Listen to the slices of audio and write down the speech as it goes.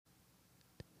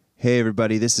Hey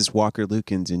everybody, this is Walker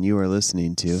Lukens, and you are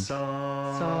listening to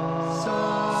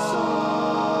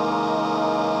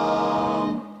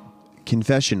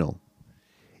Confessional.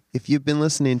 If you've been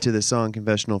listening to the song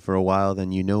Confessional for a while,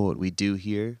 then you know what we do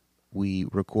here. We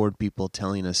record people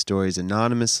telling us stories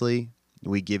anonymously.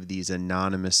 We give these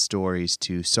anonymous stories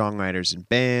to songwriters and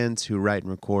bands who write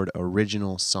and record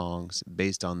original songs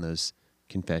based on those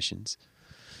confessions.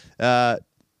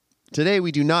 Today,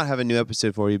 we do not have a new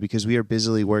episode for you because we are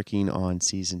busily working on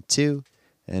Season 2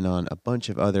 and on a bunch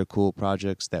of other cool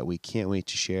projects that we can't wait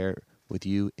to share with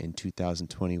you in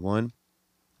 2021.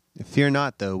 Fear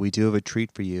not, though, we do have a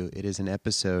treat for you. It is an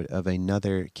episode of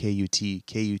another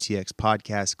KUTX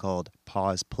podcast called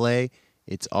Pause Play.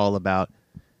 It's all about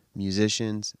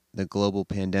musicians, the global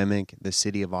pandemic, the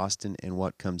city of Austin, and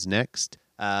what comes next.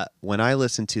 When I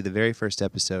listened to the very first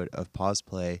episode of Pause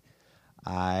Play,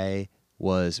 I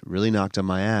was really knocked on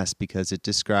my ass because it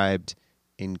described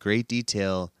in great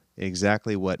detail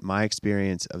exactly what my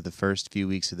experience of the first few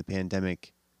weeks of the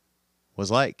pandemic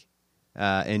was like.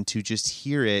 And to just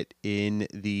hear it in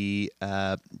the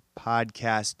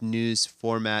podcast news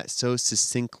format so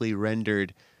succinctly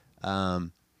rendered, it's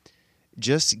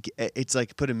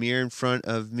like put a mirror in front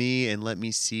of me and let me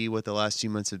see what the last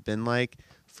few months have been like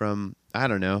from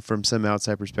some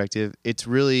outside perspective. It's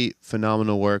really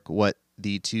phenomenal work what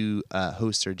the two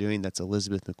hosts are doing. That's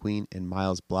Elizabeth McQueen and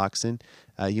Miles Blockson.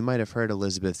 You might have heard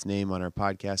Elizabeth's name on our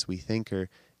podcast. We thank her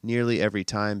nearly every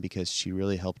time because she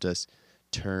really helped us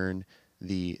turn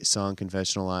the song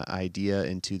confessional idea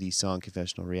into the song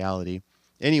confessional reality.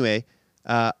 Anyway,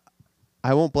 I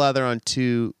won't blather on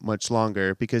too much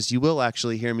longer because you will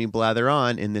actually hear me blather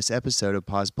on in this episode of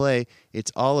Pause Play.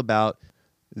 It's all about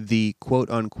the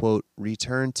quote-unquote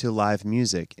return to live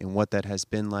music and what that has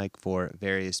been like for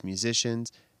various musicians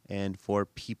and for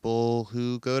people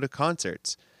who go to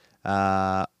concerts.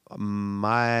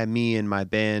 Me and my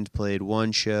band played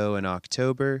one show in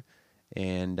October,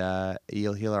 and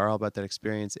you'll hear all about that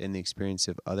experience and the experience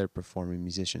of other performing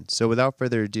musicians. So without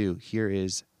further ado, here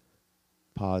is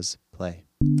Pause Play.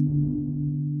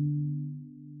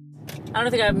 I don't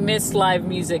think I've missed live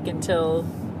music until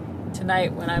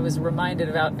tonight when I was reminded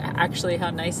about actually how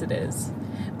nice it is.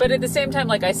 But at the same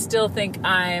time, I still think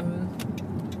I'm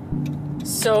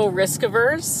so risk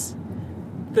averse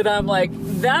that I'm like,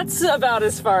 that's about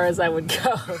as far as I would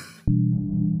go.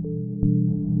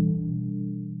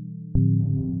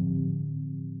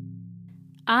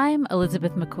 I'm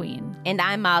Elizabeth McQueen. And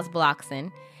I'm Miles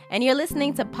Blockson. And you're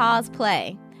listening to Pause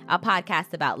Play, a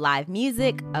podcast about live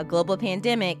music, a global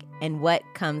pandemic, and what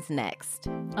comes next.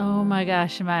 Oh my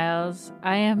gosh, Miles.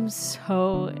 I am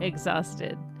so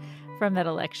exhausted from that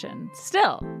election.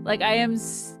 Still. I am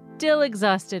still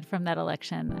exhausted from that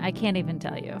election. I can't even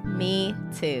tell you. Me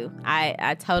too.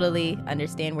 I totally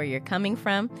understand where you're coming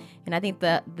from. And I think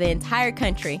the entire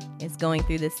country is going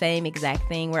through the same exact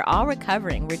thing. We're all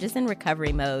recovering. We're just in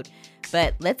recovery mode.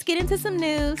 But let's get into some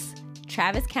news.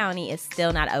 Travis County is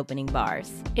still not opening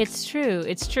bars. It's true.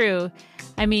 It's true.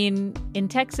 I mean, in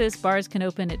Texas, bars can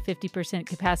open at 50%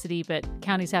 capacity, but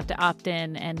counties have to opt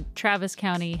in, and Travis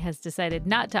County has decided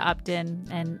not to opt in,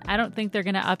 and I don't think they're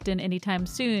going to opt in anytime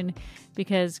soon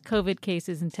because COVID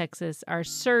cases in Texas are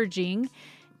surging.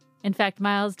 In fact,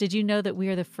 Miles, did you know that we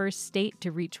are the first state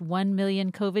to reach 1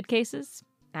 million COVID cases?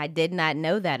 I did not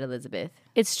know that, Elizabeth.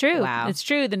 It's true. Wow. It's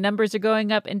true. The numbers are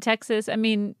going up in Texas. I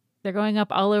mean, they're going up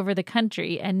all over the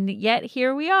country. And yet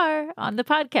here we are on the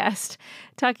podcast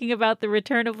talking about the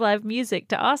return of live music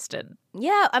to Austin.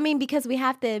 Yeah, I mean, because we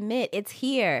have to admit it's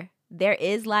here. There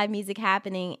is live music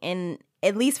happening, and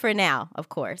at least for now, of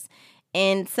course.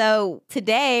 And so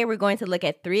today we're going to look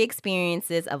at 3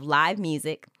 experiences of live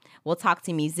music. We'll talk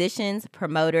to musicians,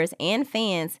 promoters, and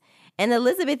fans. And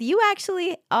Elizabeth, you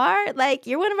actually are,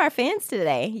 you're one of our fans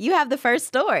today. You have the first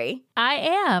story. I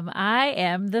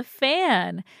am the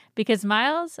fan. Because,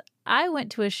 Miles, I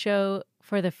went to a show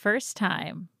for the first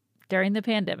time during the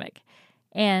pandemic,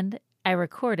 and I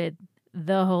recorded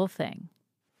the whole thing.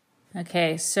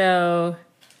 Okay, so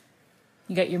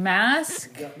you got your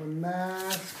mask? Got my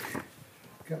mask,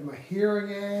 got my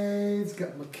hearing aids,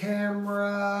 got my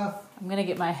camera. I'm going to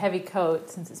get my heavy coat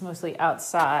since it's mostly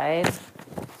outside.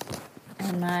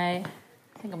 And I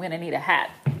think I'm going to need a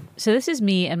hat. So this is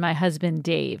me and my husband,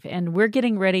 Dave, and we're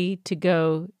getting ready to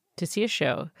go to see a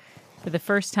show for the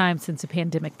first time since the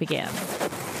pandemic began.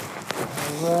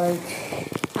 All right.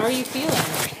 How are you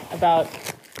feeling about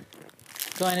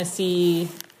going to see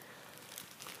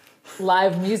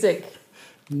live music?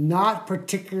 Not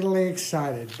particularly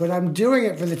excited, but I'm doing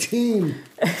it for the team.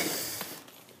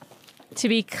 To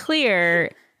be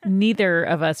clear, neither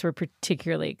of us were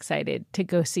particularly excited to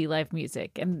go see live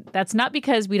music. And that's not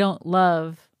because we don't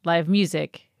love live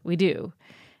music. We do.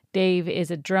 Dave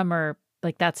is a drummer,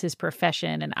 like that's his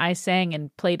profession. And I sang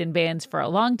and played in bands for a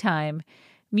long time.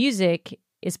 Music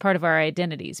is part of our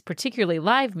identities, particularly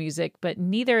live music, but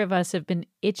neither of us have been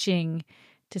itching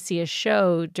to see a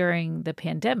show during the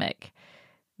pandemic.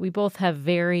 We both have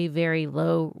very, very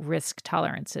low risk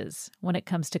tolerances when it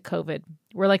comes to COVID.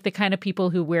 We're like the kind of people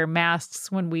who wear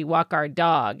masks when we walk our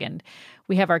dog, and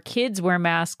we have our kids wear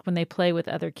masks when they play with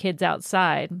other kids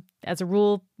outside. As a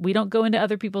rule, we don't go into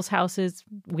other people's houses.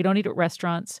 We don't eat at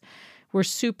restaurants. We're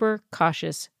super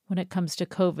cautious when it comes to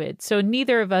COVID. So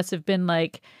neither of us have been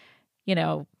like,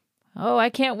 oh, I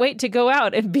can't wait to go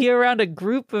out and be around a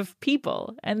group of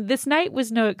people. And this night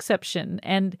was no exception.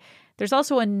 And there's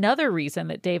also another reason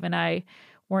that Dave and I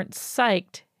weren't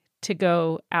psyched to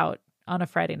go out on a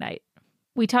Friday night.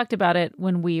 We talked about it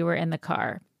when we were in the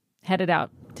car, headed out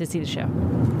to see the show.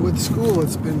 With school,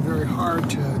 it's been very hard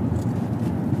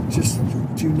to just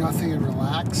do nothing and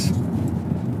relax.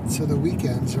 So the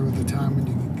weekends are the time when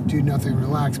you do nothing and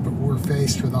relax, but we're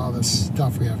faced with all this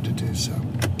stuff we have to do. So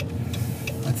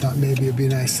I thought maybe it'd be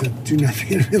nice to do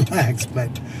nothing and relax, but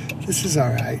this is all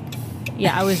right.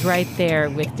 Yeah, I was right there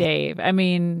with Dave. I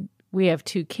mean, we have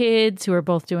 2 kids who are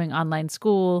both doing online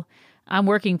school. I'm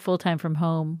working full-time from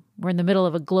home. We're in the middle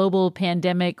of a global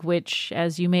pandemic, which,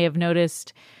 as you may have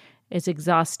noticed, is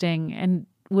exhausting. And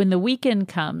when the weekend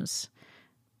comes,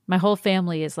 my whole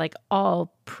family is like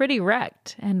all pretty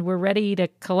wrecked and we're ready to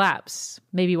collapse,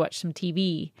 maybe watch some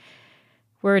TV.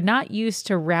 We're not used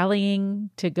to rallying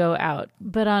to go out.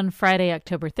 But on Friday,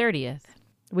 October 30th,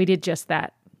 we did just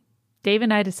that. Dave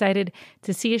and I decided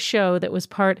to see a show that was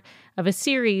part of a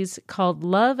series called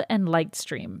Love and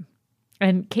Lightstream.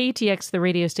 And KTX, the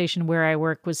radio station where I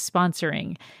work, was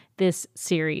sponsoring this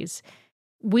series.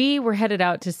 We were headed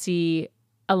out to see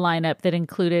a lineup that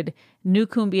included new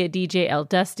cumbia DJ El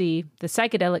Dusty, the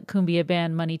psychedelic cumbia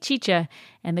band Money Chicha,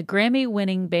 and the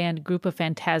Grammy-winning band Grupo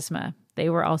Fantasma. They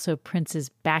were also Prince's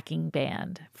backing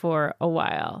band for a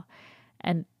while.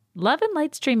 And Love and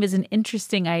Lightstream is an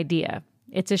interesting idea.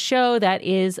 It's a show that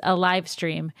is a live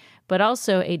stream, but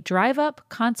also a drive-up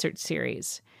concert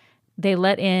series. They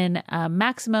let in a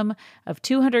maximum of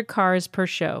 200 cars per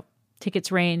show.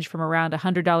 Tickets range from around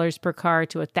 $100 per car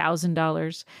to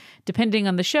 $1,000. Depending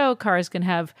on the show, cars can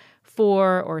have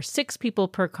 4 or 6 people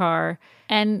per car.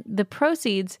 And the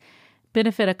proceeds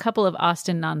benefit a couple of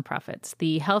Austin nonprofits,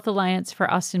 the Health Alliance for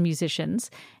Austin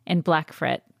Musicians and Black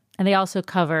Fret. And they also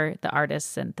cover the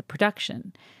artists and the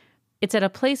production. It's at a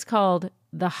place called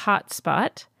The Hot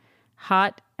Spot,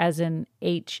 hot as in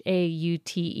Haute,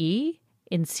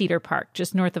 in Cedar Park,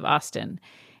 just north of Austin.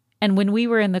 And when we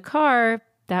were in the car,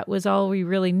 that was all we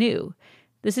really knew.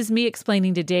 This is me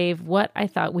explaining to Dave what I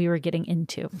thought we were getting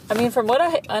into. I mean, from what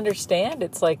I understand,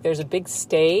 it's like there's a big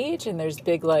stage and there's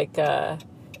big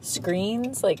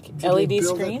screens, like Did LED they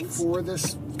build screens. It for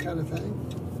this kind of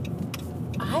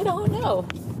thing? I don't know.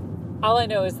 All I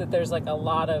know is that there's like a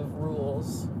lot of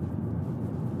rules.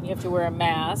 You have to wear a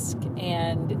mask,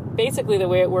 and basically the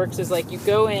way it works is like you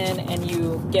go in and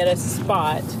you get a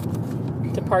spot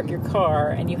to park your car,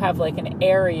 and you have like an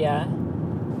area,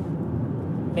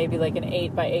 maybe like an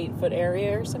 8 by 8 foot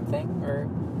area or something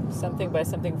by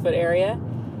something foot area,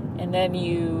 and then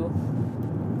you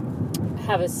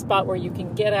have a spot where you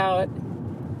can get out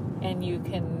and you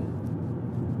can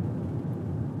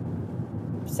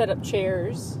set up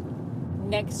chairs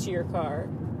next to your car.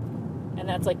 And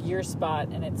that's like your spot,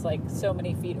 and it's like so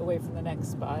many feet away from the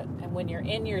next spot. And when you're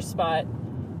in your spot,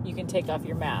 you can take off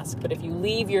your mask. But if you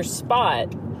leave your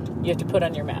spot, you have to put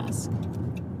on your mask.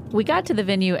 We got to the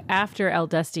venue after El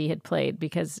Dusty had played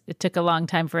because it took a long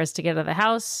time for us to get out of the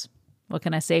house. What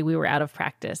can I say? We were out of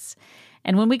practice.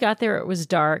 And when we got there, it was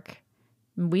dark.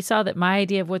 We saw that my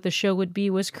idea of what the show would be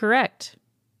was correct.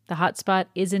 The Hot Spot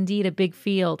is indeed a big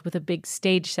field with a big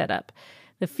stage set up.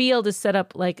 The field is set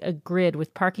up like a grid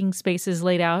with parking spaces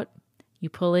laid out. You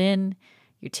pull in,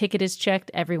 your ticket is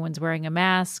checked, everyone's wearing a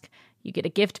mask. You get a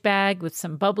gift bag with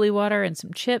some bubbly water and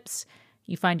some chips.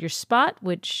 You find your spot,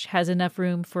 which has enough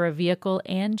room for a vehicle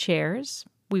and chairs.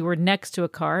 We were next to a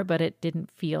car, but it didn't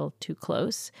feel too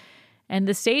close. And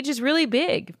the stage is really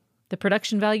big. The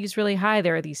production value is really high.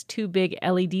 There are these 2 big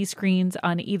LED screens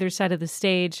on either side of the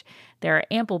stage. There are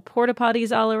ample porta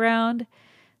potties all around.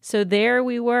 So there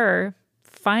we were,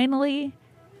 finally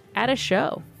at a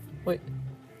show. Wait.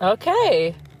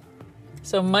 Okay.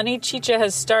 So Money Chicha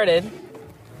has started.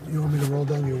 You want me to roll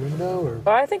down your window, or?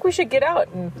 Well, I think we should get out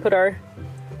and put our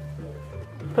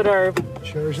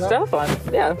Chairs up? stuff on.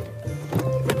 Yeah.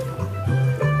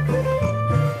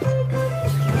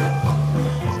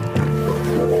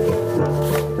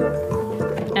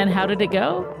 how did it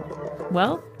go?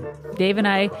 Well, Dave and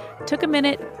I took a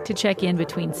minute to check in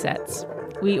between sets.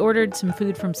 We ordered some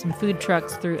food from some food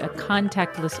trucks through a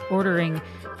contactless ordering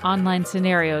online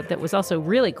scenario that was also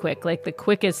really quick, like the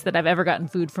quickest that I've ever gotten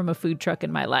food from a food truck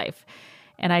in my life.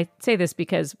 And I say this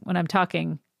because when I'm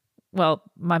talking, well,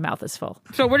 my mouth is full.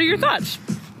 So what are your thoughts?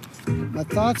 My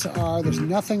thoughts are there's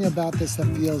nothing about this that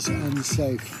feels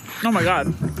unsafe. Oh my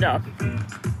God, yeah.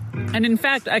 And in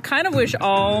fact, I kind of wish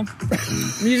all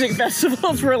music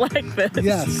festivals were like this.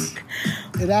 Yes.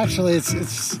 It actually,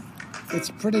 it's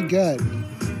pretty good.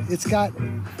 It's got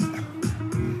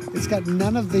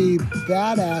none of the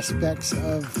bad aspects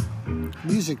of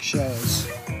music shows.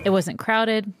 It wasn't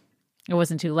crowded. It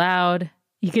wasn't too loud.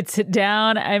 You could sit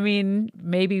down. I mean,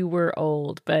 maybe we're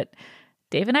old, but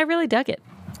Dave and I really dug it.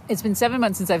 It's been 7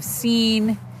 months since I've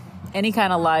seen any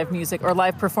kind of live music or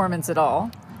live performance at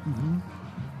all. Mm-hmm.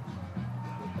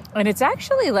 And it's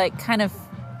actually like kind of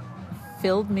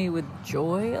filled me with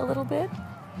joy a little bit.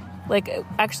 Like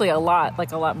actually a lot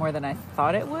more than I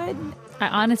thought it would. I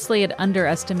honestly had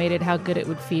underestimated how good it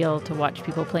would feel to watch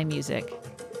people play music.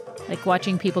 Like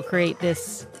watching people create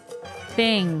this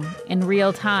thing in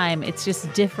real time, it's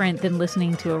just different than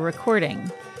listening to a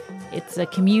recording. It's a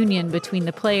communion between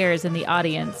the players and the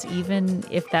audience, even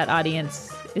if that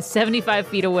audience is 75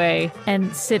 feet away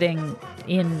and sitting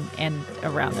in and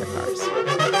around their cars.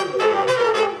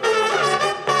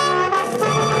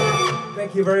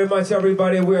 Thank you very much,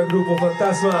 everybody. We're Grupo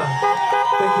Fantasma.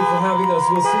 Thank you for having us.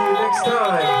 We'll see you next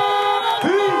time.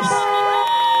 Peace!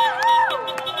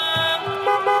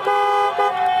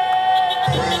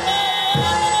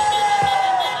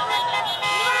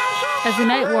 As the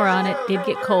night wore on, it did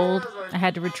get cold. I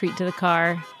had to retreat to the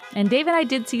car. And Dave and I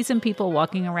did see some people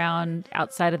walking around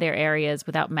outside of their areas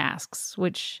without masks,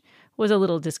 which was a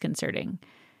little disconcerting.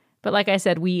 But like I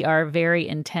said, we are very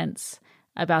intense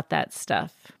about that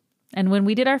stuff. And when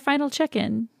we did our final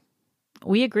check-in,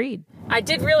 we agreed. I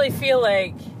did really feel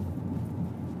like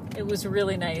it was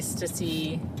really nice to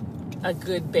see a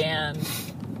good band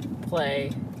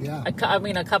play. Yeah. A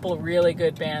couple of really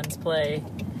good bands play.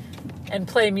 And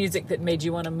play music that made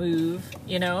you want to move,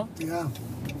 you know? Yeah.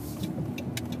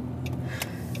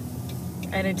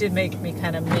 And it did make me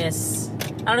kind of miss...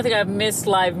 I don't think I've missed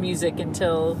live music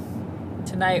until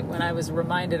tonight when I was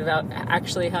reminded about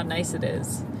actually how nice it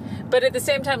is. But at the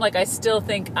same time, like, I still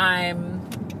think I'm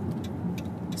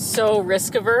so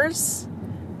risk-averse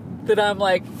that I'm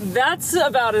like, that's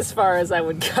about as far as I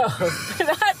would go.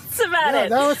 That's about it.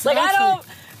 That was like, actually, I don't...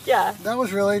 Yeah. That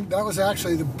was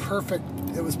actually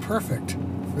it was perfect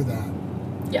for that.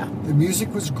 Yeah. The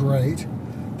music was great.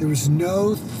 There was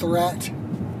no threat.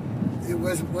 It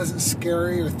wasn't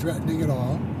scary or threatening at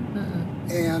all.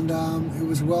 Mm-mm. And it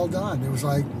was well done. It was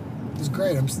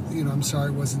great. I'm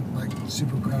sorry it wasn't like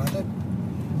super crowded,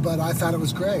 but I thought it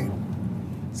was great.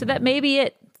 So that may be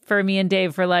it for me and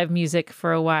Dave for live music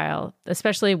for a while,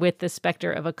 especially with the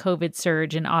specter of a COVID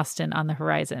surge in Austin on the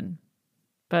horizon.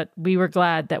 But we were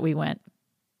glad that we went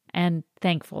and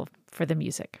thankful for the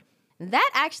music. That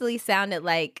actually sounded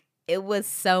like it was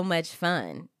so much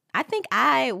fun. I think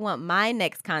I want my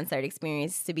next concert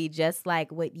experience to be just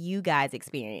like what you guys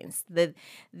experienced. The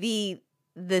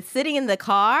sitting in the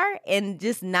car and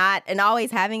just not, and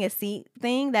always having a seat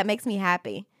thing, that makes me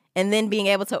happy. And then being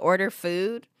able to order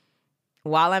food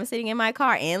while I'm sitting in my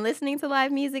car and listening to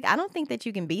live music, I don't think that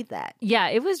you can beat that. Yeah,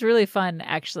 it was really fun,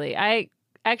 actually. I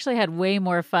actually had way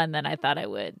more fun than I thought I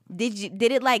would. Did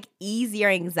it like ease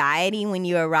your anxiety when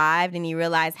you arrived and you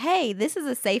realized, hey, this is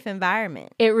a safe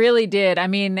environment? It really did. I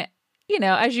mean, you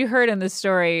know, as you heard in the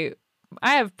story,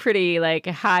 I have pretty like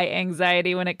high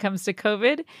anxiety when it comes to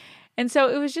COVID. And so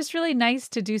it was just really nice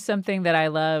to do something that I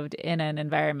loved in an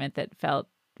environment that felt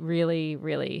really,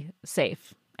 really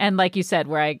safe. And like you said,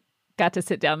 where I got to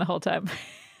sit down the whole time.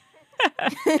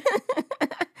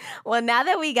 Well, now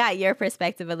that we got your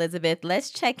perspective, Elizabeth,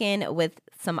 let's check in with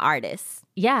some artists.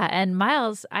 Yeah, and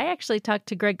Miles, I actually talked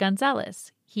to Greg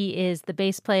Gonzalez. He is the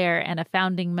bass player and a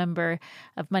founding member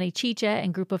of Money Chicha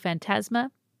and Grupo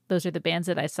Fantasma. Those are the bands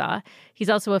that I saw. He's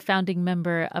also a founding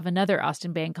member of another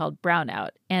Austin band called Brownout.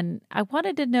 And I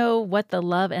wanted to know what the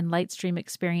Love and Lightstream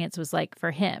experience was like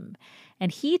for him.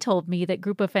 And he told me that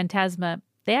Grupo Fantasma,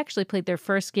 they actually played their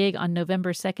first gig on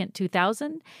November 2nd,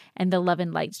 2000, and the Love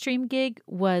and Lightstream gig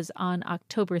was on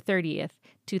October 30th,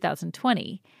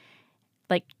 2020,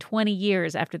 like 20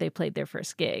 years after they played their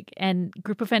first gig. And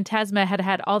Grupo Fantasma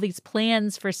had all these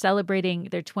plans for celebrating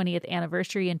their 20th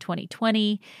anniversary in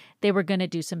 2020. They were going to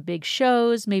do some big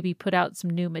shows, maybe put out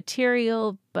some new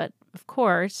material, but of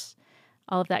course,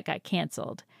 all of that got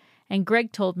canceled. And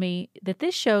Greg told me that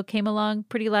this show came along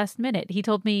pretty last minute. He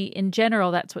told me in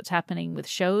general that's what's happening with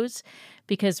shows,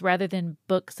 because rather than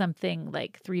book something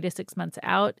like 3 to 6 months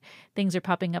out, things are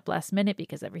popping up last minute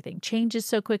because everything changes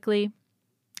so quickly.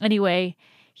 Anyway,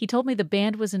 he told me the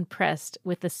band was impressed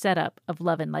with the setup of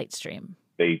Love and Lightstream.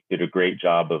 They did a great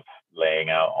job of laying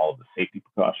out all of the safety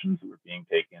precautions that were being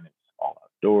taken. It was all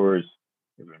outdoors.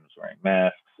 Everyone was wearing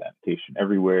masks, sanitation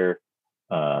everywhere.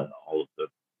 All of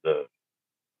the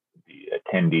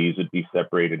attendees would be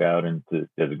separated out into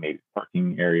designated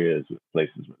parking areas with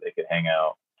places where they could hang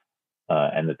out.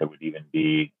 And that there would even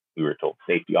be, we were told,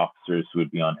 safety officers who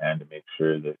would be on hand to make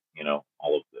sure that,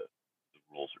 all of the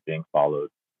rules are being followed.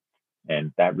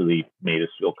 And that really made us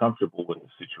feel comfortable with the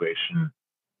situation,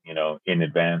 in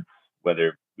advance,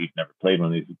 whether we'd never played one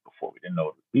of these before. We didn't know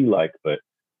what it would be like, but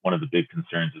one of the big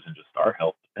concerns isn't just our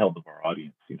health, but the health of our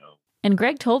audience, And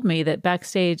Greg told me that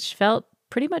backstage felt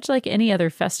pretty much like any other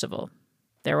festival.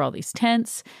 There were all these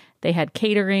tents, they had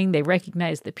catering, they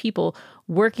recognized the people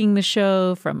working the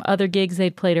show from other gigs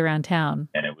they'd played around town.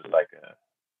 And it was like a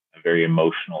very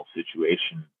emotional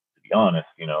situation, to be honest,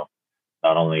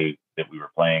 not only that we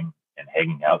were playing and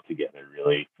hanging out together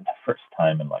really for the first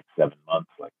time in like 7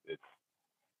 months like this,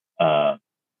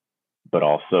 but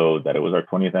also that it was our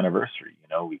 20th anniversary.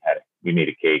 We made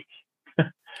a cake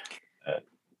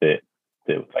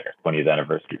that was like our 20th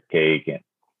anniversary cake, and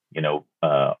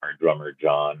our drummer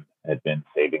John had been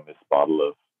saving this bottle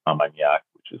of Armagnac,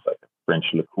 which is like a French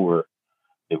liqueur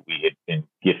that we had been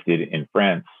gifted in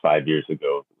France 5 years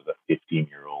ago. It was a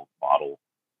 15-year-old bottle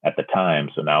at the time,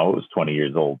 so now it was 20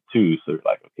 years old too. So we're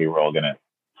like, okay, we're all gonna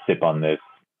sip on this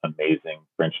amazing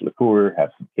French liqueur,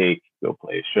 have some cake, go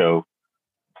play a show.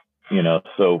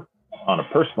 So on a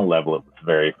personal level, it was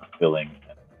very fulfilling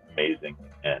and amazing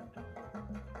and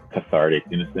cathartic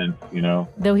in a sense,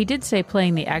 Though he did say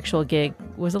playing the actual gig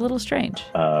was a little strange.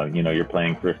 You're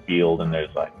playing for a field and there's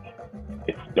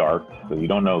it's dark, so you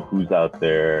don't know who's out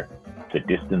there. The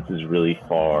distance is really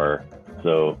far.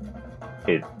 So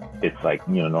it's like,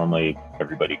 normally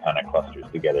everybody kind of clusters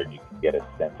together and you can get a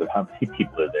sense of how many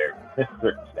people are there. In this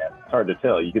circumstance, it's hard to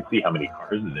tell. You can see how many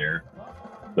cars are there,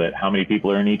 but how many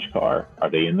people are in each car? Are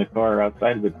they in the car or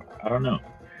outside of the car? I don't know.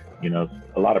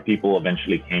 A lot of people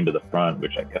eventually came to the front,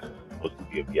 which I guess was supposed to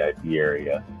be a VIP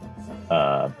area.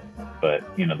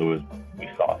 But, we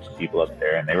saw some people up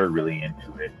there and they were really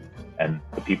into it. And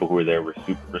the people who were there were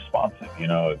super responsive.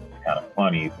 It's kind of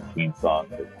funny between songs,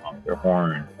 they honk their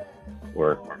horn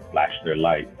or flash their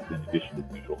lights in addition to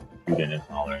the usual shooting and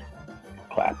hollering,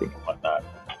 clapping and whatnot.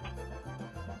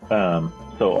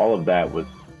 So all of that was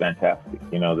fantastic.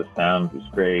 The sound was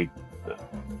great. The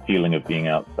feeling of being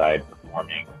outside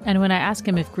performing. And when I asked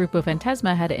him if Grupo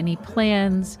Fantasma had any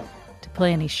plans to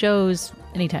play any shows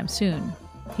anytime soon,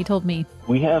 he told me,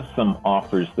 we have some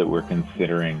offers that we're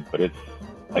considering, but it's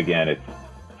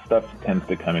stuff tends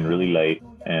to come in really late,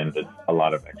 and it's a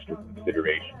lot of extra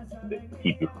considerations that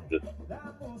keep you from just,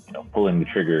 pulling the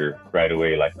trigger right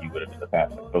away like you would have in the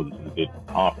past. Like, oh, this is a good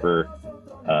offer.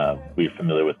 We're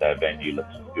familiar with that venue.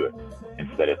 Let's just do it.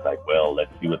 Instead, it's like, well,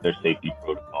 let's see what their safety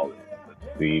protocol is. Let's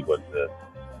see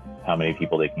how many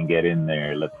people they can get in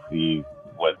there. Let's see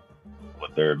what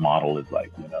their model is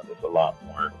like. There's a lot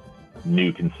more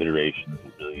new considerations.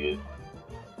 It really is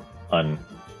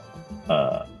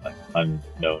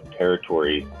unknown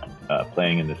territory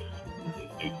playing in these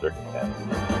new circumstances.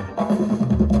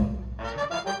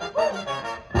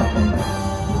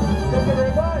 Thank you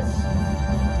very much.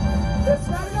 Let's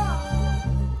wrap it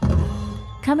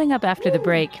up. Coming up after the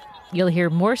break, you'll hear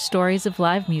more stories of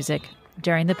live music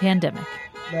during the pandemic.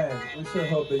 Man, we sure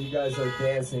hope that you guys are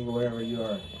dancing wherever you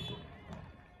are.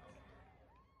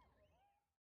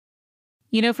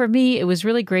 For me, it was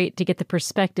really great to get the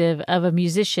perspective of a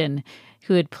musician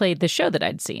who had played the show that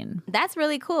I'd seen. That's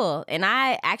really cool. And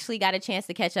I actually got a chance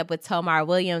to catch up with Tomar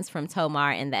Williams from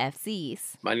Tomar and the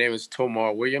FCs. My name is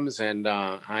Tomar Williams, and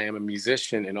I am a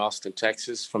musician in Austin,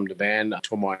 Texas, from the band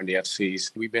Tomar and the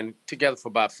FCs. We've been together for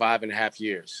about 5.5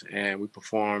 years, and we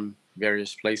perform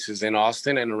various places in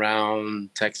Austin and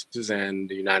around Texas and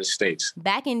the United States.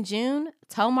 Back in June,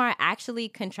 Tomar actually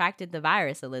contracted the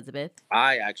virus, Elizabeth.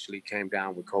 I actually came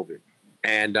down with COVID.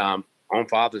 And on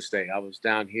Father's Day, I was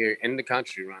down here in the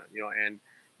country,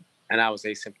 and I was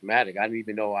asymptomatic. I didn't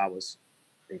even know I was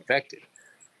infected.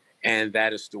 And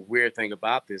that is the weird thing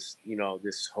about this,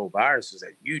 this whole virus, is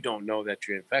that you don't know that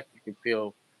you're infected. You can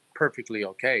feel perfectly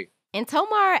okay. And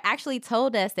Tomar actually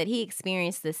told us that he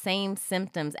experienced the same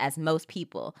symptoms as most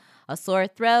people, a sore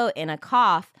throat and a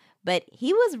cough, but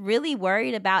he was really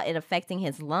worried about it affecting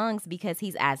his lungs because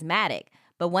he's asthmatic.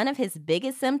 But one of his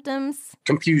biggest symptoms?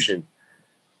 Confusion.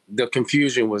 the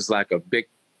confusion was like a big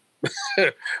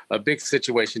a big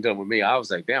situation done with me. I was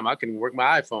like, damn, I can work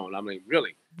my iPhone. I mean,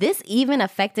 really. This even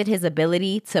affected his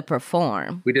ability to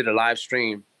perform. We did a live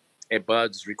stream at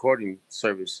Bud's recording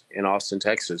service in Austin,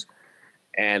 Texas.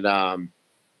 And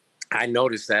I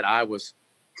noticed that I was,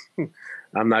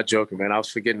 I'm not joking, man, I was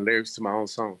forgetting lyrics to my own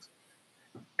songs.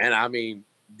 And I mean,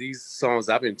 these songs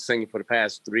I've been singing for the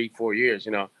past 3-4 years,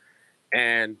 you know,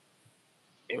 and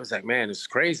it was like, man, it's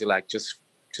crazy. Like just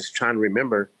trying to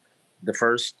remember the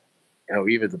first, or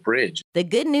even the bridge. The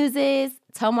good news is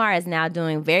Tomar is now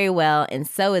doing very well, and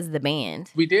so is the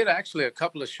band. We did actually a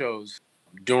couple of shows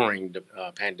during the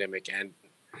pandemic, and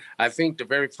I think the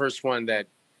very first one that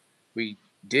we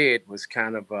did was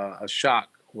kind of a shock.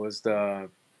 Was the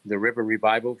River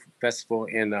Revival Festival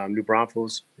in New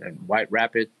Braunfels and White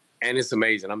Rapid, and it's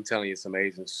amazing. I'm telling you, it's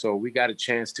amazing. So we got a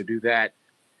chance to do that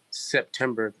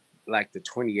September like the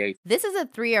 28th. This is a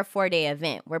 3 or 4 day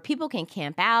event where people can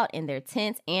camp out in their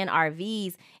tents and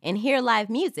RVs and hear live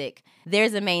music.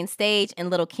 There's a main stage and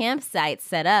little campsites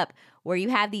set up where you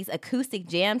have these acoustic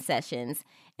jam sessions.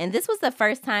 And this was the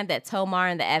first time that Tomar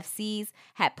and the FCs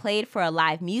had played for a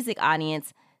live music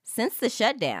audience since the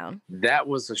shutdown. That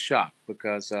was a shock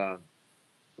because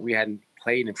we hadn't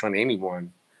played in front of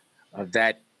anyone of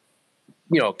that,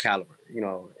 caliber,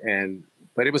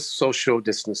 but it was social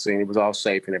distancing. It was all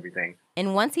safe and everything.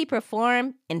 And once he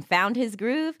performed and found his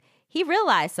groove, he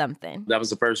realized something. That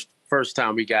was the first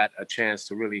time we got a chance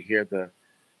to really hear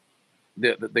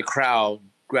the crowd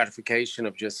gratification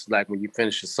of just like when you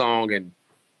finish a song and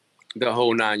the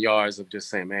whole 9 yards of just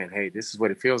saying, man, hey, this is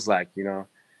what it feels like,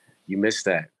 You missed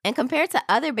that. And compared to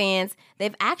other bands,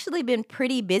 they've actually been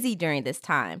pretty busy during this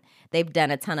time. They've done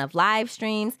a ton of live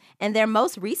streams, and their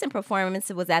most recent performance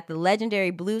was at the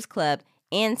legendary blues club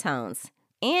Antone's,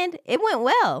 and it went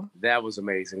well. That was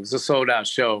amazing. It was a sold-out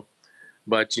show,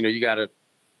 but, you got to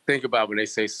think about when they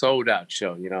say sold-out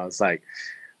show, it's like,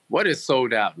 what is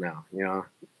sold out now,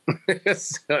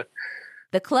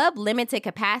 The club limited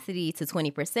capacity to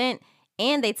 20%,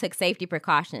 and they took safety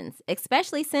precautions,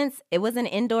 especially since it was an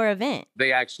indoor event.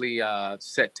 They actually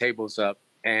set tables up,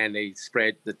 and they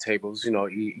spread the tables,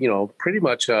 pretty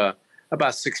much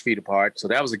about 6 feet apart. So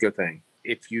that was a good thing.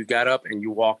 If you got up and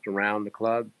you walked around the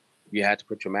club, you had to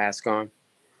put your mask on.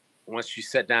 Once you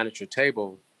sat down at your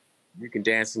table, you can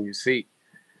dance in your seat.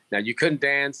 Now, you couldn't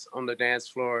dance on the dance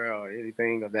floor or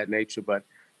anything of that nature, but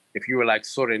if you were like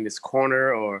sort of in this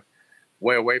corner or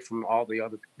way away from all the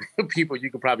other people,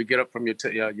 you could probably get up from your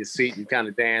seat and kind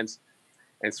of dance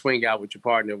and swing out with your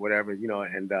partner or whatever,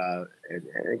 and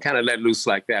kind of let loose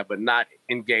like that, but not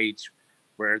engage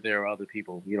where there are other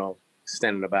people,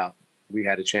 standing about. We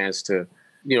had a chance to,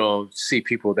 see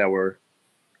people that were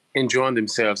enjoying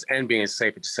themselves and being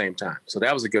safe at the same time. So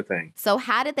that was a good thing. So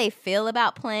how did they feel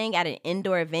about playing at an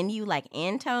indoor venue like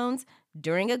Antone's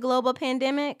during a global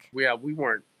pandemic? We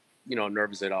weren't,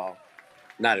 nervous at all.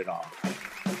 Not at all.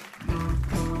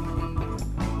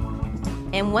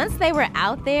 And once they were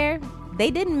out there,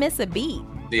 they didn't miss a beat.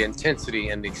 The intensity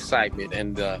and the excitement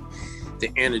and the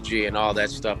energy and all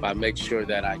that stuff, I make sure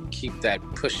that I keep that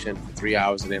pushing for 3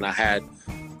 hours. And then I had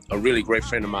a really great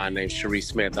friend of mine named Cherie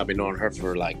Smith. I've been knowing her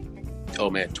for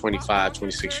 25,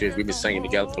 26 years. We've been singing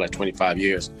together for 25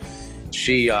 years.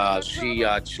 She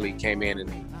actually came in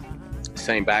and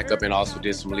sang backup and also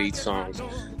did some lead songs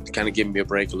to kind of give me a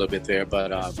break a little bit there. But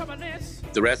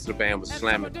the rest of the band was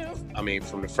slamming. I mean,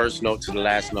 from the first note to the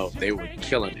last note, they were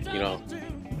killing it,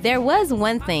 There was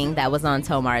one thing that was on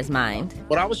Tomar's mind.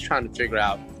 What I was trying to figure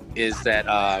out is that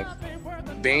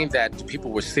being that the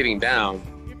people were sitting down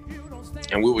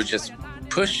and we were just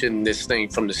pushing this thing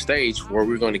from the stage where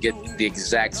we're going to get the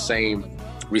exact same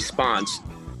response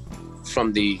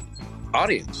from the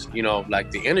audience, like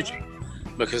the energy.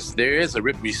 Because there is a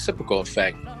reciprocal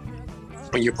effect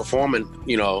when you're performing,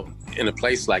 in a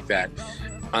place like that,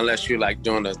 unless you're like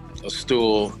doing a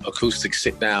stool acoustic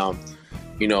sit down,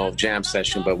 jam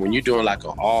session. But when you're doing like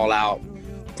an all out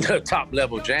top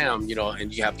level jam,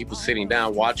 and you have people sitting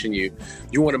down watching you,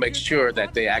 you want to make sure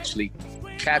that they actually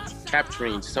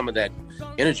capturing some of that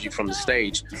energy from the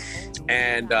stage.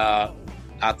 And I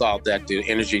thought that the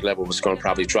energy level was going to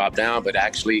probably drop down, but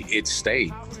actually it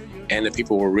stayed. And the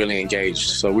people were really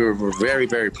engaged. So we were very,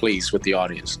 very pleased with the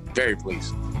audience. Very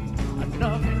pleased.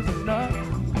 Enough is enough.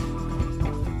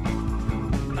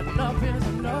 Enough is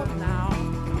enough now.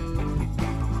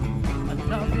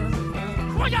 Enough is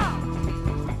enough. Oh, yeah!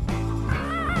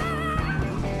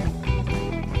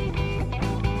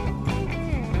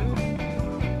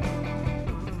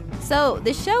 So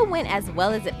the show went as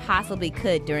well as it possibly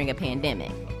could during a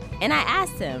pandemic. And I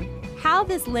asked him, how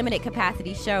this limited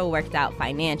capacity show worked out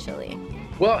financially.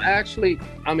 Well, actually,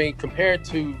 I mean, compared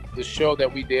to the show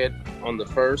that we did on the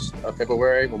 1st of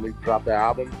February when we dropped the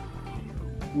album,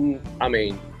 I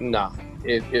mean, nah.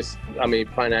 It's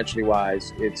financially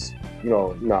wise, it's,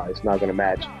 it's not going to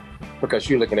match, because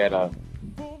you're looking at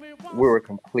we were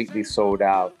completely sold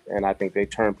out, and I think they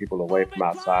turned people away from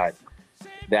outside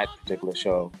that particular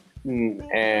show.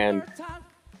 And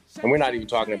we're not even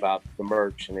talking about the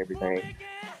merch and everything.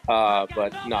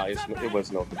 But no, it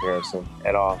was no comparison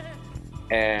at all.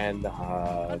 And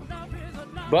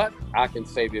but I can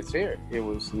say this here: it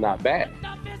was not bad.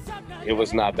 It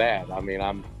was not bad. I mean,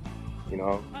 I'd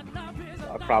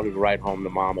probably write home to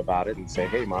Mom about it and say,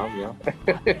 "Hey, Mom,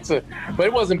 but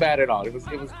it wasn't bad at all. It was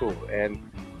cool, and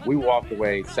we walked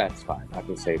away satisfied. I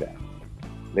can say that.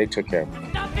 They took care of me.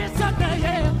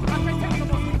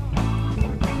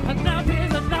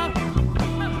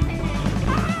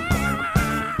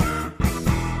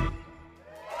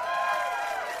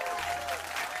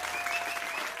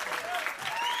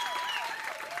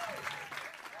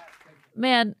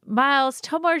 Man, Miles,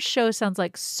 Tomar's show sounds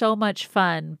like so much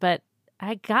fun, but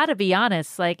I gotta be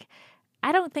honest, I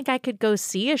don't think I could go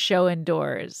see a show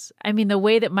indoors. I mean, the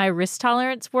way that my risk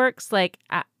tolerance works, I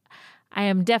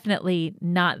am definitely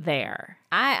not there.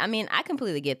 I mean, I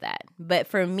completely get that. But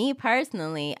for me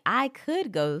personally, I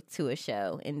could go to a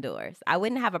show indoors. I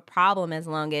wouldn't have a problem as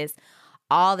long as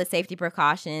all the safety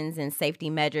precautions and safety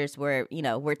measures were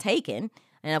taken.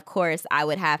 And of course, I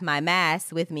would have my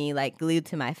mask with me, glued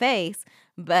to my face.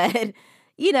 But,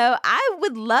 I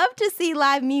would love to see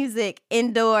live music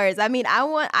indoors. I mean, I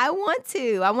want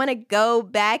to go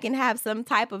back and have some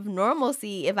type of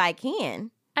normalcy if I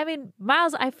can. I mean,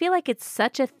 Miles, I feel like it's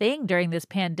such a thing during this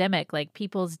pandemic,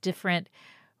 people's different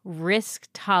risk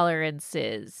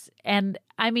tolerances. And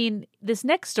I mean, this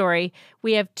next story,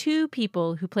 we have two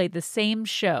people who played the same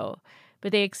show,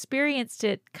 but they experienced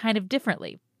it kind of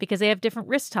differently because they have different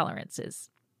risk tolerances.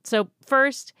 So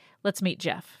first, let's meet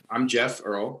Jeff. I'm Jeff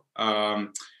Earl.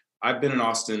 I've been in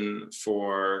Austin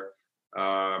for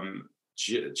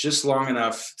just long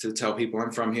enough to tell people I'm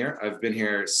from here. I've been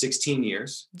here 16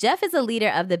 years. Jeff is a leader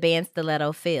of the band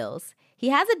Stiletto Fields. He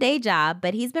has a day job,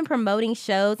 but he's been promoting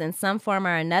shows in some form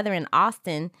or another in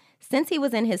Austin since he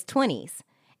was in his 20s.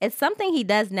 It's something he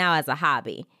does now as a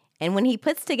hobby. And when he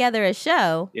puts together a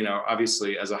show...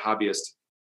 obviously, as a hobbyist,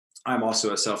 I'm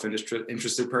also a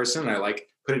self-interested person. I like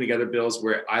putting together bills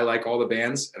where I like all the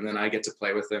bands, and then I get to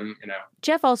play with them,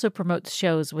 Jeff also promotes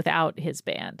shows without his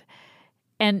band.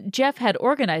 And Jeff had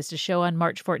organized a show on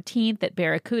March 14th at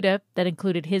Barracuda that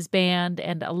included his band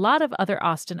and a lot of other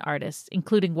Austin artists,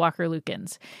 including Walker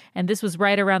Lukens. And this was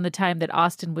right around the time that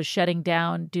Austin was shutting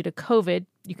down due to COVID.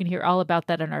 You can hear all about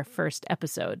that in our first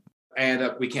episode.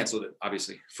 And we canceled it,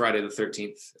 obviously, Friday the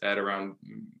 13th at around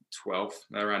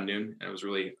around noon. And it was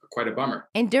really quite a bummer.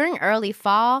 And during early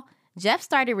fall, Jeff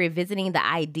started revisiting the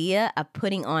idea of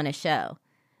putting on a show.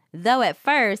 Though at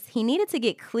first, he needed to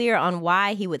get clear on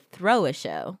why he would throw a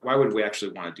show. Why would we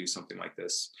actually want to do something like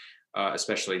this,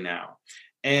 especially now?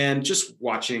 And just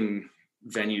watching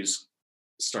venues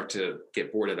start to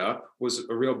get boarded up was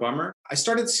a real bummer. I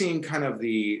started seeing kind of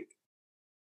the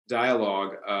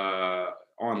dialogue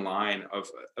online of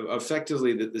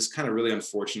effectively this kind of really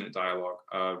unfortunate dialogue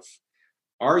of,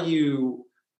 are you,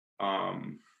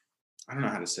 I don't know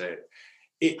how to say it.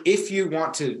 If you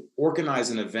want to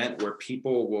organize an event where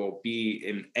people will be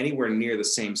in anywhere near the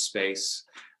same space,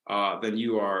 then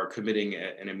you are committing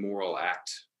an immoral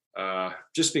act.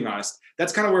 Just being honest,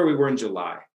 that's kind of where we were in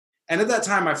July. And at that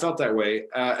time, I felt that way,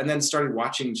 and then started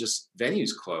watching just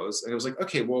venues close. And it was like,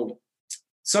 okay, well,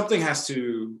 something has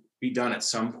to be done at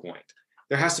some point.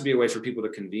 There has to be a way for people to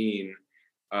convene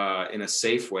in a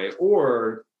safe way,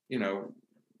 or,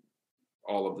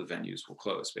 all of the venues will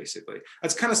close, basically.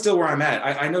 That's kind of still where I'm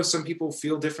at. I know some people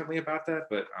feel differently about that,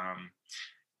 but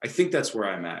I think that's where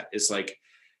I'm at. It's like,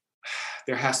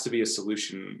 there has to be a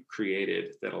solution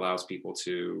created that allows people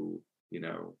to,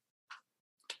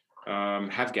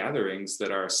 have gatherings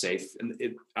that are safe, and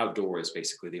outdoor is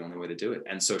basically the only way to do it,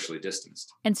 and socially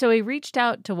distanced. And so he reached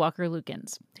out to Walker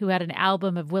Lukens, who had an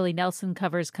album of Willie Nelson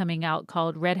covers coming out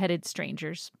called Redheaded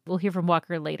Strangers. We'll hear from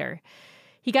Walker later.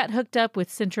 He got hooked up with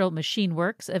Central Machine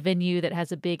Works, a venue that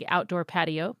has a big outdoor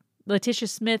patio. Letitia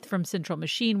Smith from Central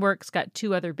Machine Works got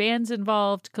two other bands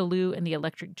involved, Kalu and the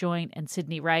Electric Joint and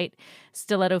Sydney Wright.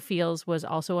 Stiletto Fields was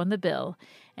also on the bill.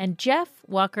 And Jeff,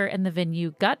 Walker, and the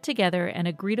venue got together and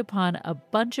agreed upon a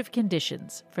bunch of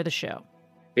conditions for the show.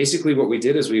 Basically, what we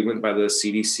did is we went by the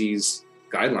CDC's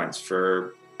guidelines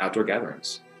for outdoor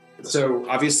gatherings. So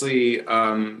obviously,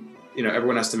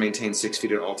 everyone has to maintain 6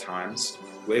 feet at all times.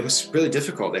 It was really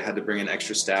difficult. They had to bring in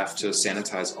extra staff to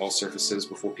sanitize all surfaces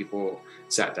before people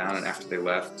sat down and after they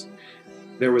left.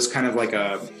 There was kind of like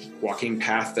a walking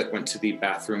path that went to the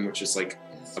bathroom, which is like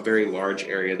a very large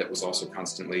area that was also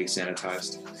constantly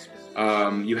sanitized.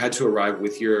 You had to arrive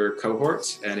with your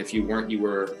cohort, and if you weren't, you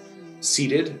were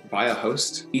seated by a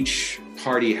host. Each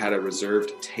party had a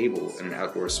reserved table in an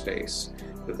outdoor space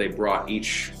that they brought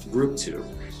each group to,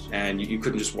 and you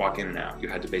couldn't just walk in and out. You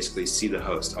had to basically see the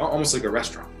host, almost like a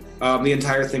restaurant. The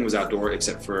entire thing was outdoor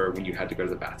except for when you had to go to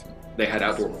the bathroom. They had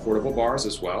outdoor portable bars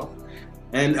as well.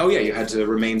 And you had to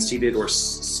remain seated or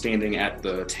standing at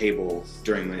the table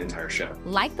during the entire show.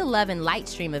 Like the Love and Light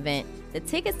Stream event, the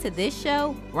tickets to this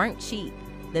show weren't cheap.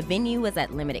 The venue was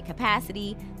at limited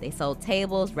capacity. They sold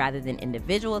tables rather than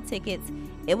individual tickets.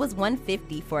 It was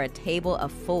 $150 for a table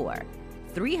of 4,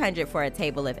 $300 for a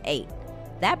table of 8.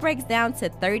 That breaks down to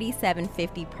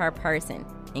 $37.50 per person,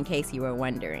 in case you were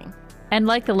wondering. And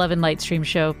like the Love and Light Stream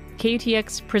show,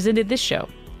 KUTX presented this show.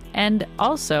 And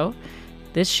also,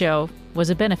 this show was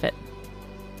a benefit.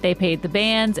 They paid the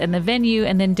bands and the venue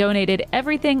and then donated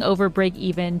everything over break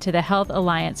even to the Health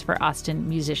Alliance for Austin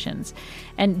Musicians.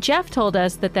 And Jeff told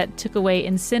us that took away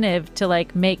incentive to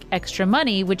make extra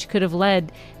money, which could have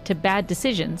led to bad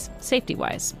decisions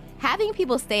safety-wise. Having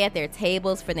people stay at their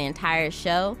tables for the entire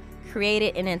show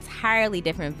created an entirely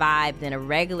different vibe than a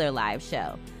regular live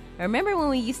show. Remember when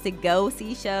we used to go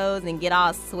see shows and get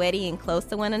all sweaty and close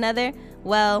to one another?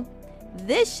 Well,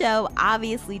 this show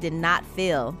obviously did not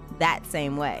feel that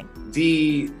same way.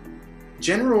 The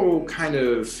general kind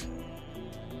of,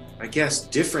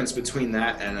 difference between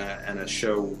that and a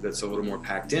show that's a little more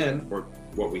packed in, or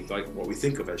what we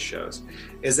think of as shows,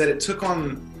 is that it took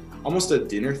on almost a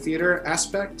dinner theater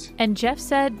aspect. And Jeff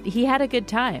said he had a good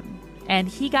time, and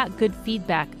he got good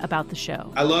feedback about the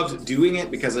show. I loved doing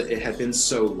it because it had been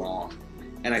so long.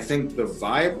 And I think the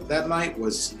vibe that night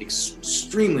was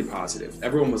extremely positive.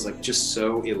 Everyone was just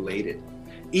so elated.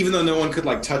 Even though no one could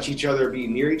touch each other or be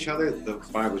near each other, the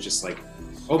vibe was just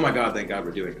oh my God, thank God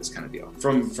we're doing this kind of deal.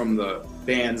 From the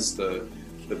bands, the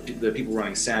people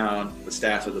running sound, the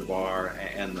staff of the bar,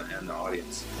 and the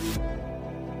audience.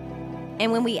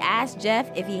 And when we asked Jeff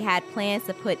if he had plans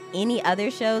to put any other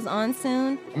shows on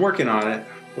soon, I'm working on it.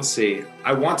 We'll see.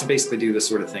 I want to basically do this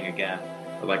sort of thing again.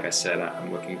 But like I said,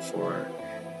 I'm looking for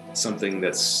something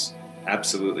that's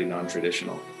absolutely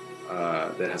non-traditional,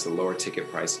 that has a lower ticket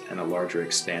price and a larger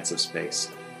expanse of space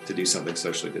to do something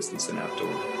socially distanced and outdoor.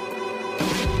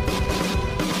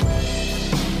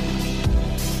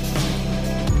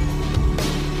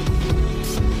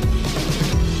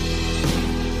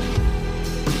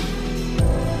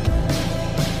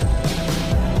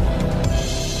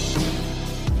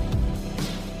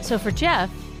 So for Jeff,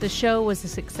 the show was a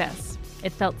success.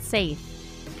 It felt safe.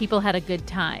 People had a good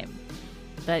time.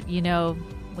 But,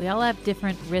 we all have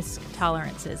different risk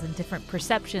tolerances and different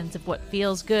perceptions of what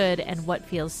feels good and what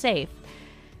feels safe.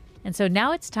 And so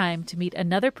now it's time to meet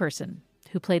another person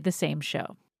who played the same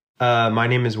show. My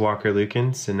name is Walker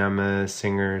Lukens, and I'm a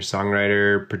singer,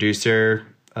 songwriter, producer,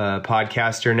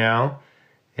 podcaster now.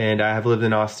 And I have lived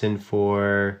in Austin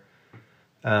for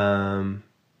 8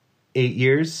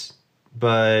 years,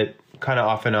 but kind of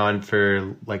off and on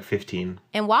for 15.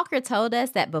 And Walker told us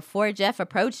that before Jeff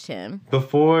approached him,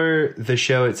 before the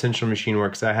show at Central Machine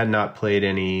Works, I had not played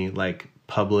any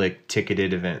public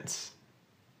ticketed events.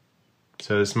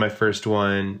 So this is my first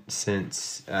one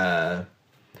since the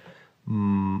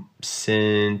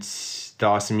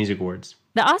Austin Music Awards.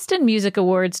 The Austin Music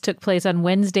Awards took place on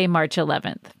Wednesday, March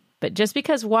 11th. But just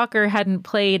because Walker hadn't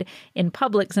played in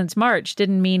public since March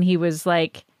didn't mean he was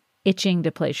itching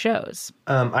to play shows.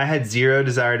 I had zero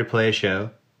desire to play a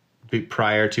show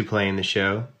prior to playing the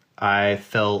show. I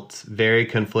felt very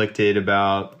conflicted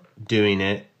about doing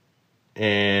it.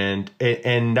 And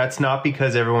that's not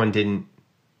because everyone didn't,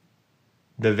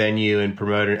 the venue and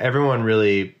promoter, everyone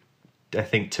really, I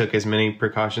think, took as many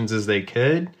precautions as they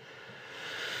could.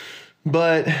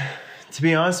 But to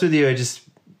be honest with you, I just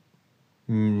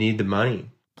need the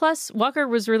money. Plus, Walker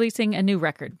was releasing a new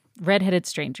record, Redheaded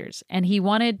Strangers, and he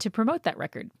wanted to promote that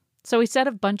record. So he set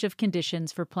a bunch of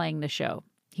conditions for playing the show.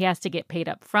 He has to get paid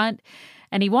up front,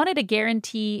 and he wanted a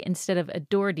guarantee instead of a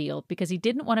door deal because he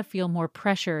didn't want to feel more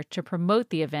pressure to promote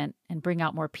the event and bring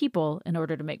out more people in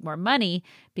order to make more money,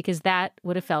 because that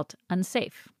would have felt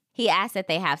unsafe. He asked that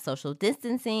they have social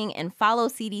distancing and follow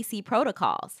CDC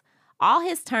protocols. All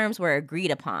his terms were agreed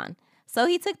upon, so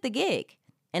he took the gig.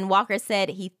 And Walker said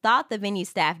he thought the venue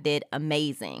staff did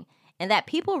amazing and that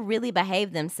people really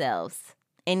behaved themselves.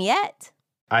 And yet,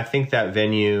 I think that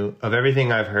venue, of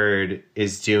everything I've heard,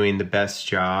 is doing the best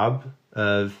job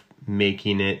of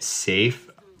making it safe.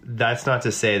 That's not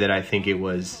to say that I think it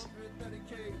was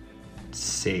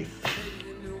safe.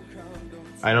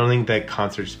 I don't think that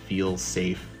concerts feel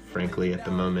safe, frankly, at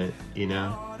the moment, you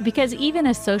know? Because even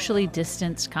a socially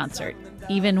distanced concert,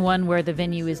 even one where the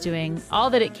venue is doing all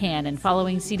that it can and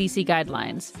following CDC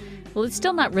guidelines, well, it's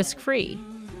still not risk-free.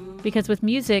 Because with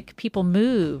music, people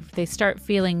move, they start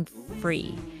feeling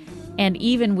free. And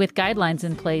even with guidelines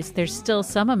in place, there's still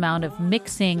some amount of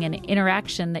mixing and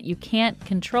interaction that you can't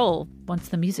control once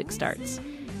the music starts.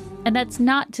 And that's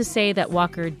not to say that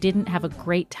Walker didn't have a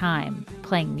great time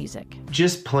playing music.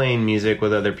 Just playing music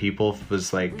with other people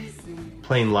was like,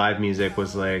 playing live music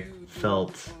was like,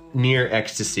 felt near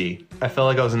ecstasy. I felt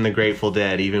like I was in the Grateful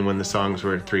Dead, even when the songs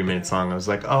were 3 minutes long. I was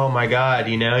like, oh my God,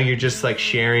 you know, you're just like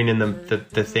sharing in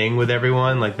the thing with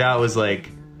everyone. Like that was like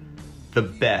the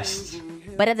best.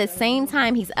 But at the same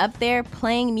time he's up there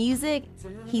playing music,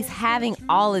 he's having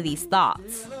all of these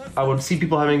thoughts. I would see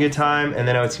people having a good time, and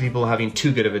then I would see people having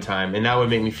too good of a time, and that would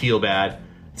make me feel bad.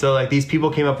 So like these people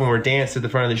came up and were danced at the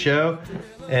front of the show,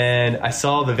 and I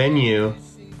saw the venue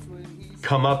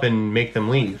come up and make them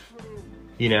leave.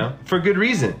 You know, for good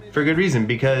reason,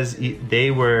 because they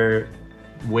were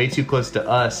way too close to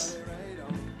us.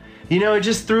 You know, it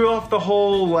just threw off the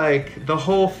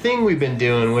whole thing we've been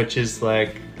doing, which is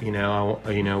like,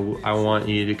 I want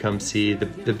you to come see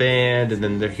the band, and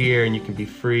then they're here, and you can be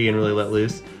free and really let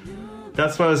loose.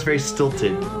 That's why I was very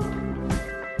stilted.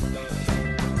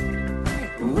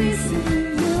 We see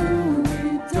you,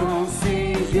 we don't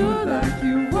see you like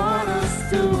you want us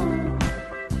to.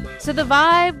 So the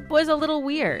vibe was a little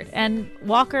weird, and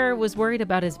Walker was worried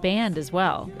about his band as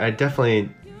well. I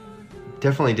definitely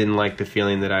didn't like the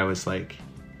feeling that I was like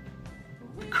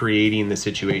creating the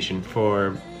situation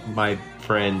for my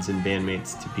friends and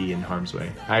bandmates to be in harm's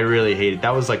way. I really hated.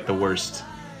 That was like the worst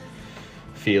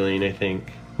feeling, I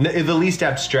think. The least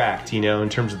abstract, you know, in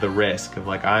terms of the risk of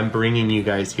like, I'm bringing you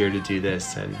guys here to do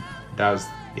this. And that was,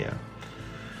 yeah,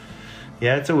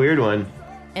 it's a weird one.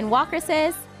 And Walker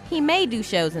says he may do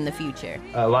shows in the future.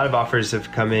 A lot of offers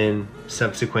have come in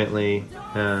subsequently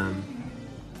to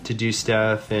do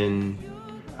stuff, and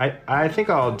I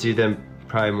think I'll do them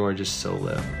probably more just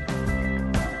solo.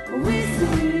 We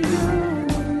see you,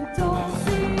 don't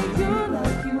see you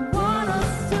like you want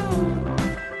us to.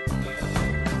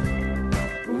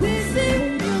 We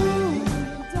see you,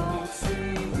 don't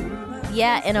see you.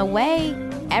 Yeah, in a way,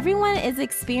 everyone is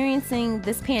experiencing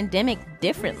this pandemic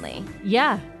differently.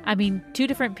 Yeah, I mean, two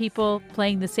different people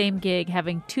playing the same gig,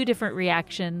 having two different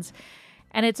reactions.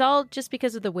 And it's all just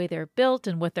because of the way they're built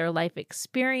and what their life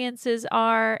experiences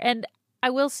are. And I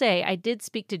will say, I did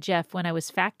speak to Jeff when I was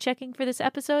fact-checking for this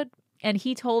episode, and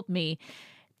he told me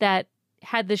that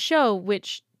had the show,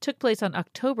 which took place on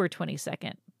October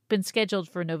 22nd, been scheduled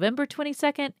for November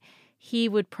 22nd, he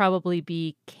would probably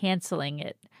be canceling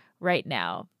it right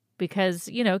now because,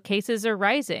 you know, cases are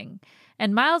rising.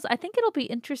 And Miles, I think it'll be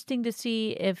interesting to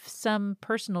see if some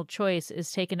personal choice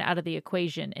is taken out of the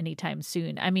equation anytime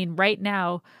soon. I mean, right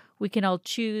now, we can all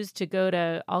choose to go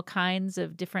to all kinds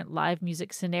of different live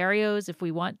music scenarios if we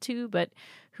want to, but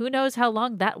who knows how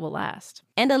long that will last.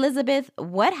 And Elizabeth,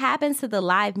 what happens to the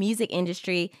live music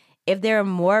industry if there are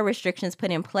more restrictions put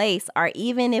in place, or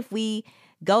even if we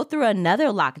go through another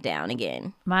lockdown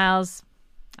again? Miles,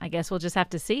 I guess we'll just have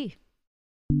to see.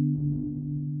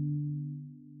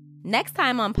 Next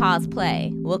time on Pause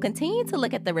Play, we'll continue to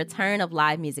look at the return of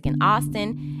live music in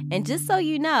Austin. And just so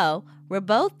you know, we're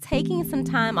both taking some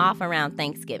time off around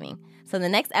Thanksgiving. So the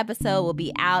next episode will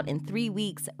be out in 3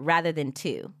 weeks rather than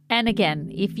 2. And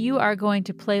again, if you are going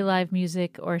to play live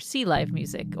music or see live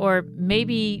music, or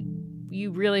maybe you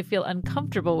really feel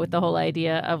uncomfortable with the whole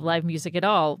idea of live music at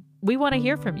all, we want to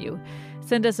hear from you.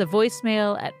 Send us a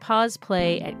voicemail at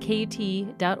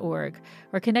pauseplay@kut.org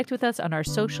or connect with us on our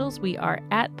socials. We are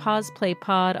at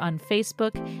PausePlayPod on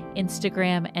Facebook,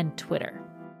 Instagram, and Twitter.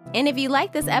 And if you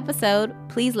like this episode,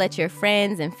 please let your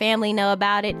friends and family know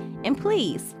about it. And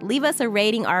please leave us a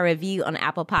rating or review on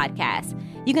Apple Podcasts.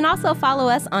 You can also follow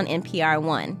us on NPR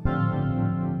One.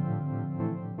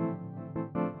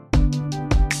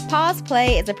 Pause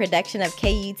Play is a production of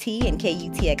KUT and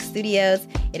KUTX Studios.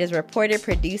 It is reported,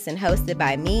 produced, and hosted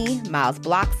by me, Miles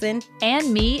Blockson.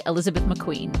 And me, Elizabeth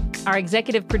McQueen. Our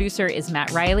executive producer is Matt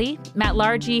Riley. Matt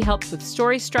Largy helps with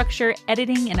story structure,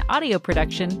 editing, and audio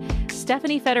production.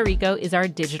 Stephanie Federico is our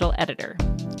digital editor.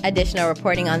 Additional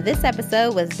reporting on this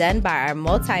episode was done by our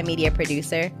multimedia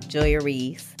producer, Julia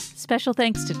Reeves. Special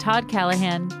thanks to Todd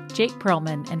Callahan, Jake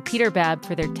Perlman, and Peter Babb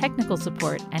for their technical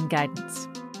support and guidance.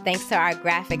 Thanks to our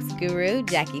graphics guru,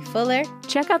 Jackie Fuller.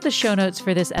 Check out the show notes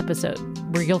for this episode,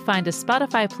 where you'll find a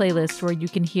Spotify playlist where you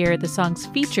can hear the songs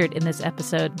featured in this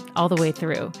episode all the way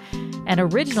through. And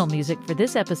original music for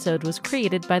this episode was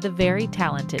created by the very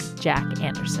talented Jack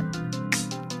Anderson.